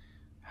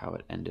how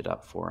it ended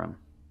up for him.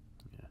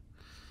 Yeah.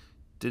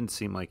 Didn't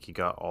seem like he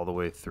got all the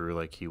way through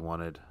like he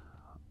wanted.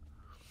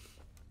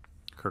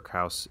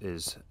 Krieckhaus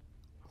is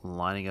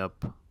lining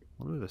up a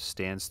little bit of a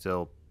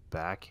standstill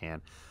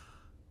backhand.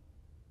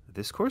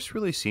 This course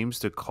really seems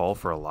to call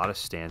for a lot of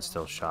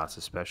standstill shots,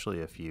 especially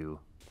if you...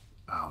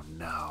 Oh,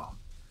 no.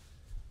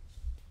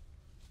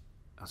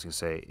 I was going to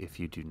say if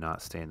you do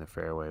not stay in the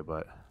fairway,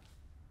 but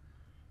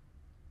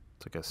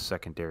it's like a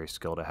secondary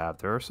skill to have.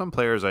 There are some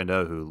players I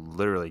know who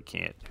literally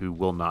can't, who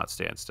will not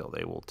stand still.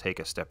 They will take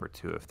a step or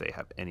two if they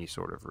have any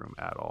sort of room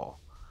at all.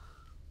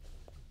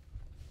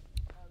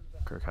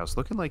 Krieckhaus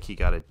looking like he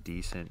got a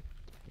decent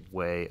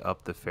way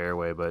up the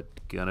fairway, but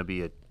going to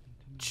be a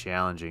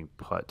challenging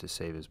putt to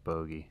save his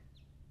bogey.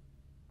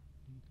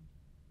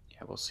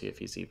 Yeah, we'll see if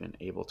he's even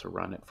able to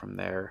run it from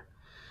there.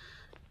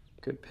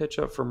 Good pitch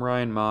up from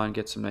Ryan Monn.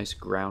 Get some nice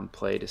ground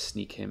play to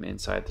sneak him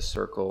inside the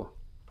circle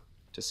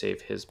to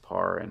save his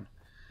par. And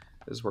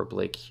this is where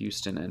Blake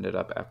Houston ended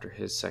up after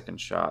his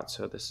second shot.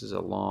 So this is a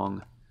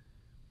long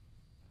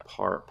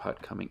par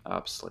putt coming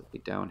up, slightly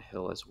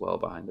downhill as well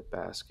behind the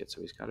basket.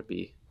 So he's got to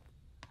be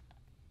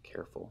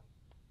careful.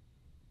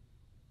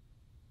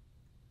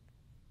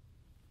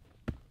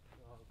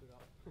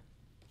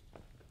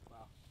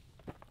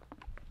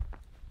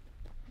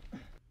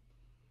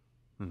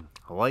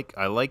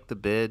 I like the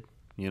bid,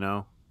 you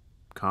know,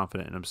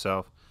 confident in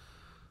himself.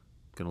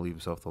 Going to leave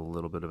himself a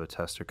little bit of a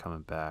tester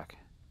coming back.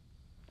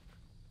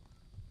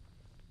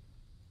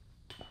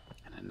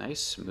 And a nice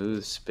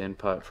smooth spin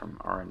putt from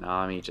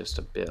Aranami, just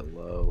a bit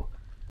low.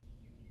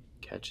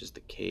 Catches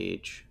the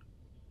cage.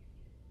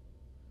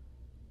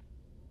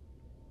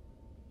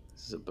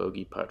 This is a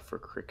bogey putt for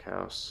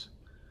Krieckhaus.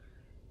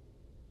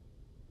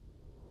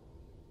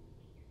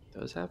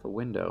 Does have a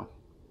window.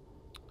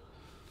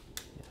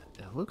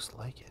 Yeah, it looks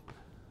like it.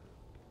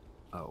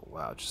 Oh,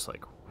 wow. Just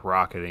like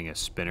rocketing a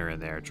spinner in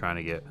there, trying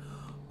to get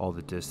all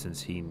the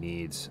distance he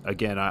needs.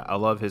 Again, I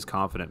love his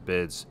confident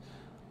bids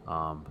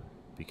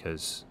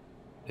because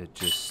it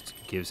just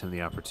gives him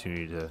the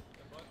opportunity to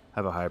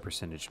have a high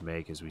percentage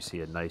make, as we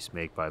see a nice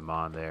make by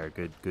Monn there.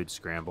 Good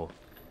scramble.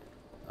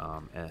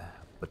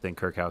 But then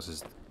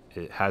Krieckhaus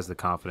has the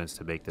confidence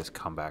to make this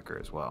comebacker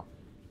as well.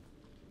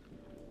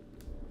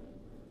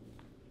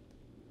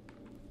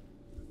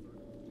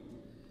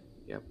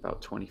 Yep,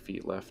 about 20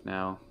 feet left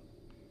now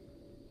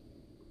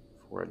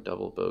for a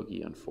double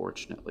bogey,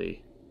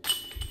 unfortunately.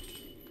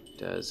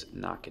 Does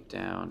knock it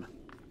down.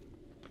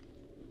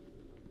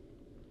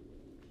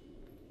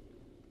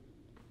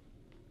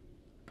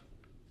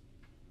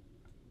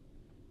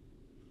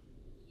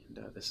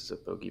 And this is a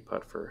bogey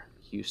putt for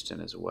Houston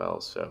as well,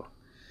 so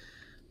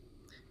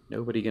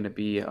nobody going to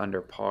be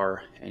under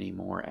par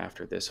anymore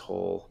after this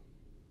hole.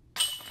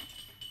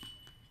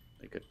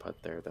 A good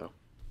putt there, though.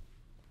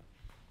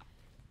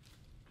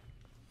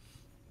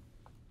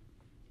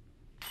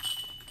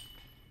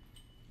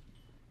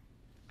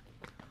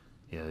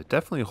 Yeah, it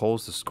definitely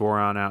holds the score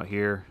on out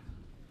here.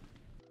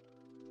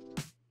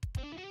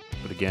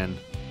 But again,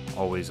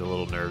 always a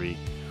little nervy,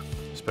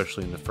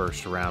 especially in the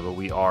first round. But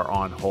we are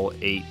on hole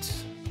 8.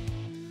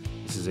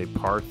 This is a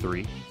par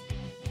 3,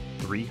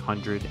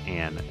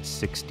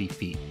 360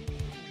 feet.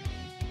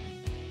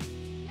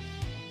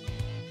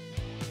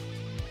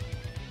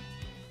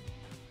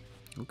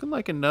 Looking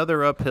like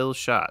another uphill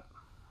shot.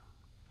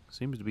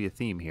 Seems to be a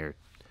theme here.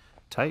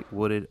 Tight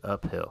wooded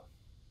uphill.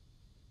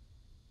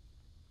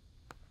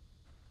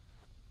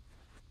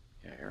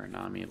 Yeah,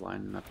 Aranami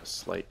lining up a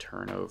slight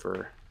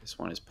turnover. This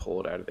one is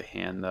pulled out of the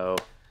hand, though.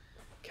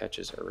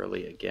 Catches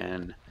early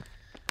again.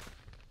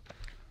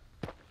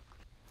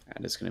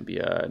 And it's going to be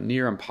a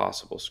near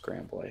impossible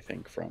scramble, I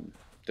think, from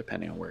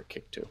depending on where it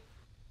kicked to.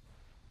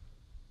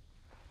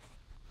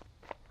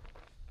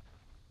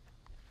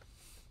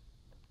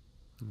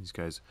 These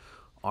guys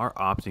are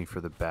opting for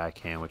the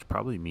backhand, which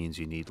probably means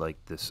you need like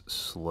this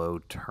slow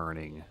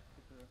turning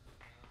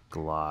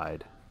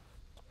glide.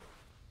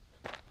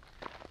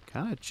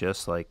 Kind of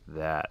just like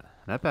that.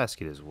 That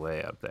basket is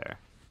way up there.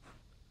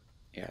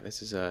 Yeah,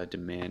 this is a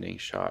demanding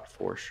shot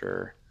for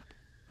sure.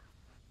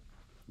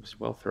 It was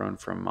well thrown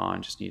from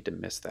Monn. Just needed to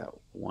miss that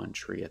one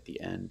tree at the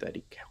end that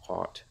he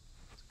caught.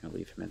 It's going to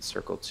leave him in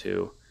circle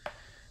 2.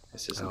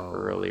 This is an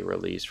early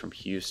release from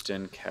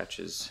Houston.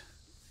 Catches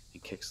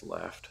and kicks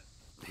left.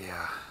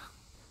 Yeah.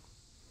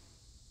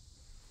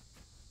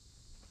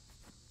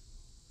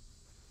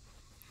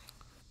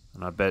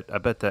 And I bet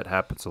that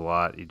happens a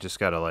lot. You just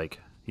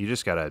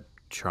gotta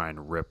try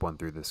and rip one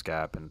through this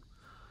gap, and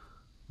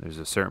there's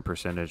a certain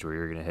percentage where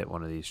you're gonna hit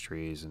one of these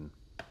trees, and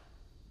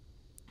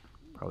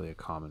probably a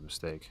common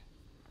mistake.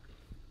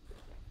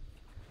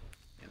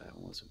 Yeah, that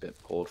one was a bit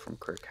pulled from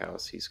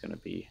Krieckhaus. He's gonna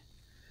be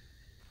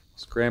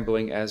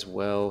scrambling as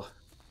well.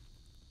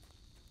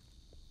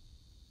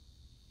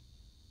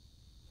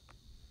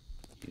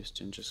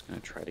 Houston just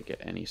going to try to get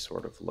any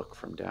sort of look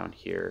from down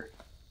here.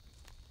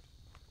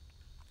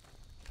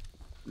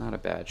 Not a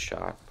bad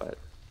shot, but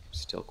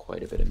still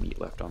quite a bit of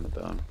meat left on the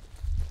bone.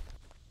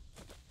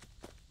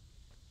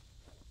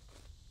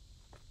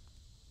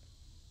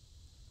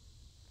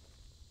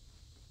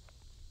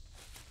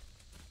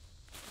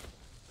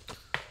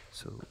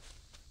 So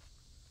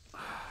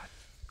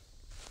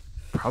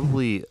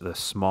probably the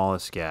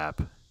smallest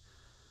gap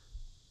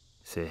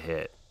to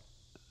hit.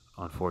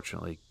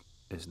 Unfortunately,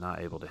 is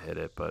not able to hit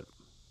it, but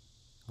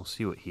we'll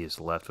see what he is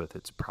left with.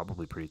 It's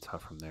probably pretty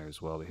tough from there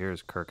as well. But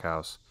here's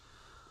Krieckhaus,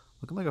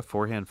 looking like a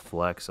forehand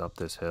flex up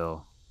this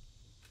hill.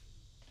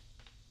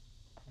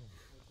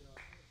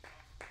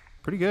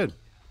 Pretty good.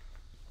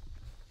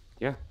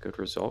 Yeah, good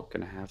result.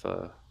 Going to have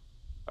a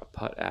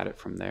putt at it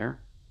from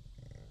there.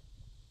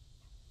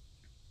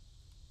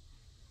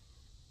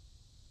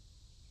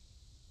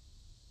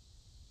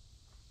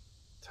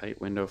 Tight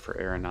window for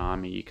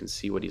Aranami. You can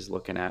see what he's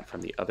looking at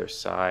from the other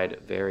side.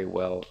 Very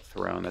well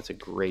thrown. That's a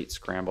great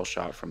scramble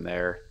shot from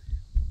there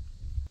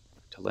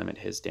to limit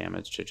his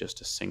damage to just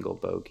a single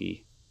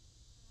bogey.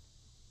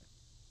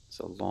 It's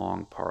a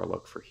long par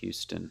look for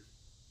Houston.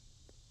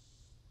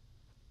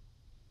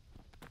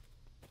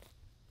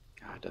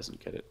 God,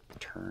 doesn't get it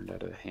turned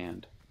out of the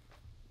hand.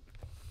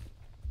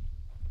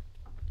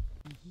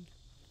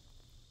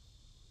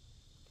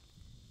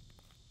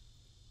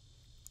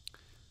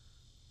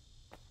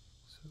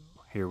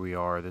 Here we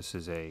are. This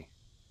is a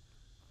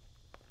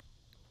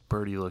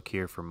birdie look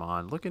here for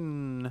Monn.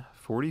 Looking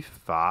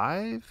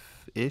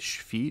 45-ish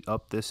feet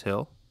up this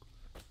hill.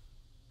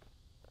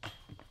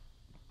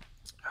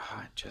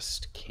 I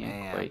just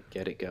can't quite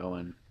get it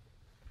going.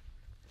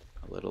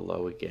 A little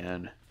low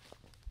again.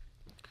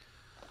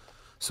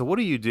 So what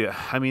do you do?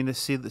 I mean,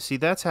 see,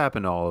 that's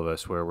happened to all of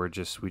us where we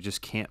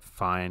just can't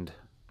find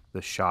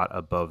the shot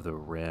above the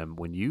rim.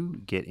 When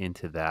you get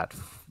into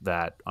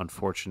that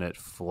unfortunate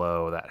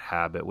flow, that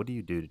habit, what do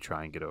you do to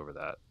try and get over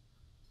that?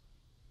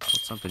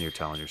 What's something you're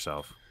telling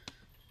yourself?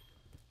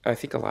 I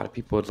think a lot of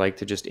people would like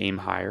to just aim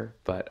higher,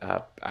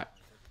 but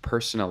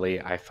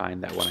personally, I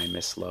find that when I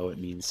miss low, it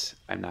means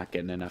I'm not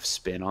getting enough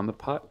spin on the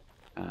putt.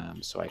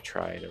 So I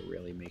try to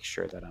really make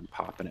sure that I'm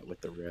popping it with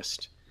the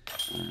wrist,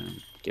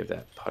 give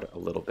that putt a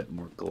little bit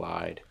more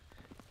glide,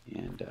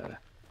 and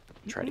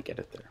try to get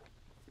it there.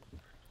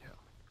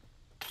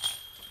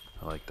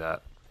 I like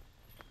that.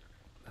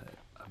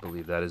 I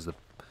believe that is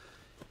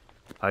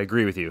I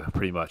agree with you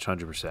pretty much,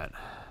 100%.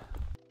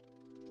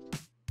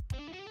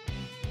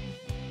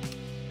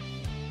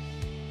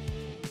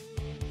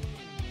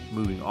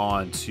 Moving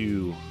on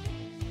to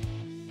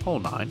hole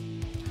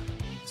 9.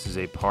 This is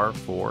a par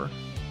 4,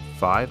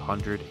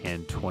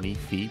 520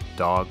 feet,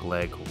 dog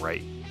leg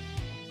right.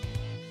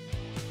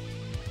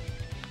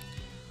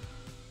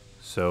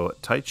 So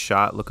tight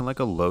shot, looking like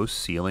a low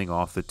ceiling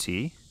off the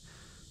tee.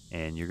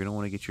 And you're going to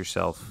want to get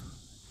yourself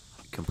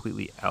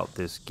completely out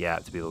this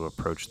gap to be able to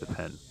approach the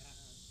pin.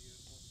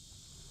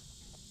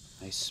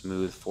 Nice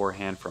smooth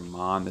forehand from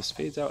Monn. This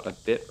fades out a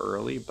bit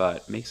early,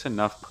 but makes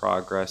enough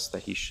progress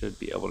that he should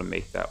be able to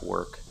make that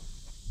work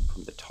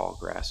from the tall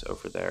grass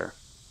over there.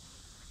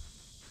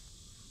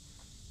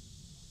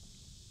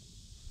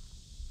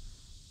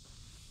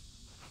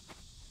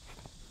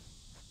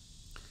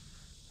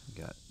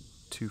 Got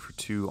 2 for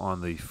 2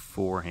 on the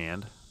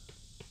forehand.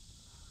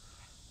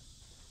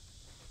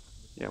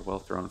 Yeah, well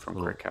thrown from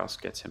Krieckhaus,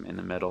 gets him in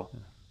the middle.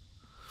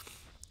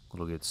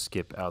 Little good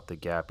skip out the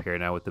gap here.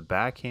 Now with the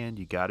backhand,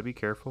 you got to be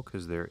careful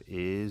because there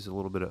is a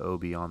little bit of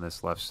OB on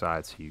this left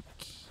side, so you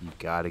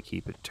got to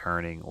keep it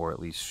turning or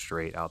at least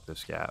straight out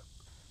this gap.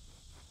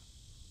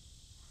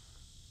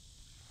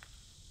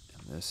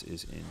 And this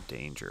is in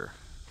danger.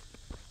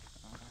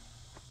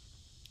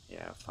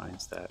 Yeah,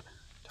 finds that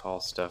tall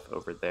stuff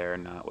over there,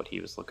 not what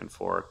he was looking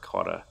for.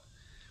 Caught a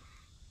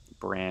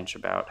branch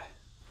about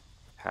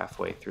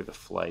halfway through the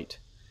flight.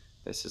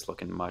 This is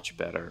looking much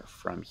better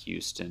from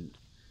Houston.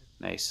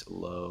 Nice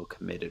low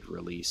committed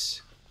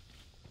release.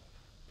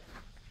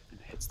 And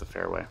hits the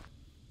fairway.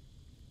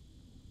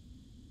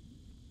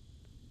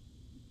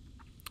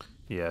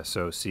 Yeah,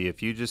 so see,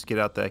 if you just get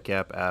out that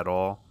gap at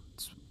all,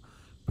 it's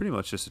pretty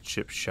much just a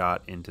chip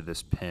shot into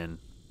this pin.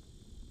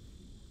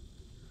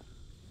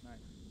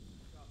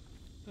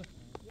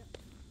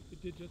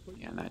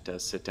 Yeah, and that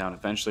does sit down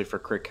eventually for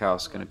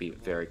Krieckhaus. Going to be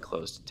very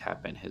close to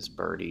tap in his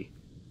birdie.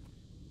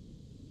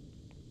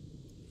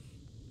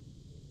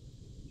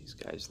 These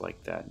guys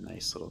like that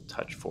nice little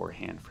touch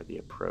forehand for the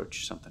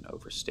approach, something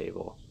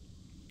overstable.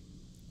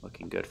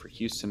 Looking good for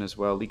Houston as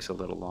well. Leaks a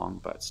little long,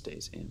 but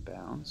stays in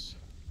bounds.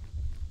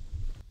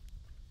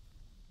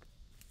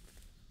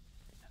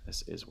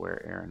 This is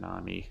where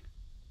Aranami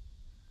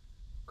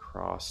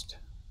crossed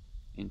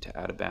into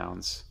out of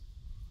bounds.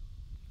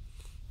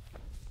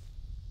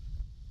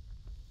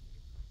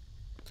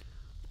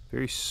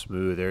 Very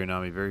smooth,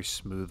 Aranami, very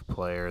smooth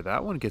player.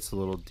 That one gets a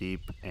little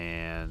deep,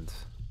 and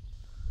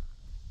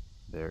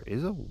there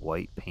is a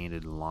white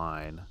painted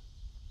line.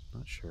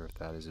 Not sure if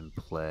that is in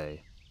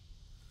play.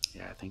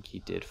 Yeah, I think he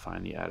did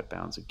find the out of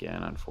bounds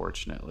again,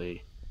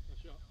 unfortunately.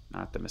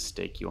 Not the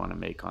mistake you want to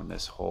make on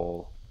this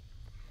hole.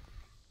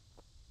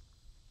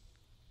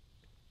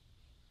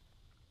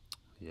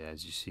 Yeah,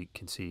 as you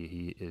can see,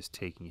 he is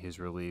taking his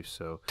relief,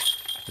 so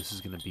this is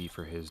going to be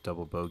for his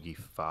double bogey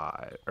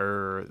 5.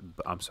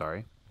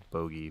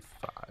 Bogey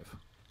 5.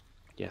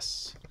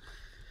 Yes.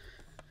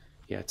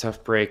 Yeah,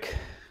 tough break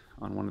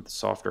on one of the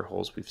softer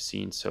holes we've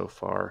seen so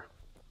far.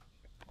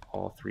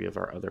 All three of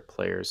our other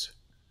players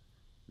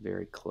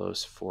Very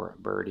close for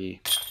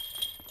birdie.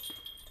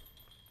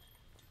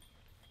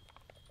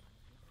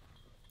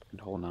 And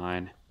hole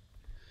 9.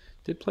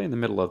 Did play in the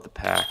middle of the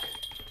pack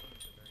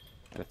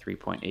at a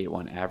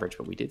 3.81 average,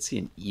 but we did see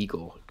an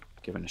eagle.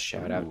 Giving a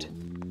shout out to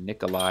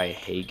Nikolai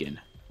Hagen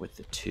with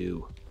the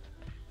 2.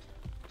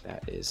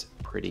 That is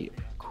pretty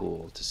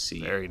cool to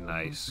see. Very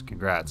nice.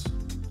 Congrats.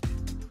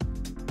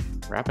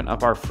 Wrapping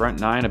up our front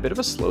 9, a bit of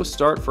a slow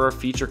start for our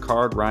feature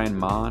card. Ryan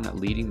Monn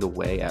leading the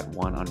way at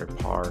 1 under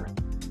par.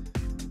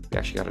 We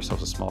actually got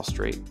ourselves a small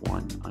straight,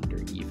 1 under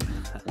even,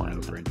 1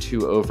 over and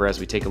 2 over. As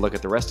we take a look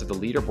at the rest of the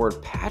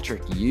leaderboard,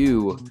 Patrick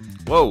Yu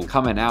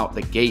coming out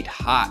the gate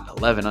hot,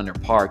 11 under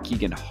par.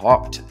 Keegan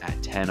Haupt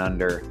at 10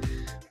 under.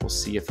 We'll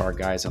see if our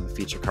guys on the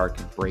feature card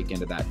can break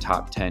into that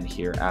top 10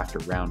 here after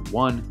round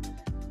 1.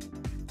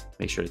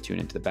 Make sure to tune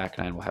into the back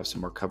 9. We'll have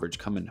some more coverage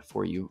coming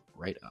for you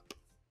right up.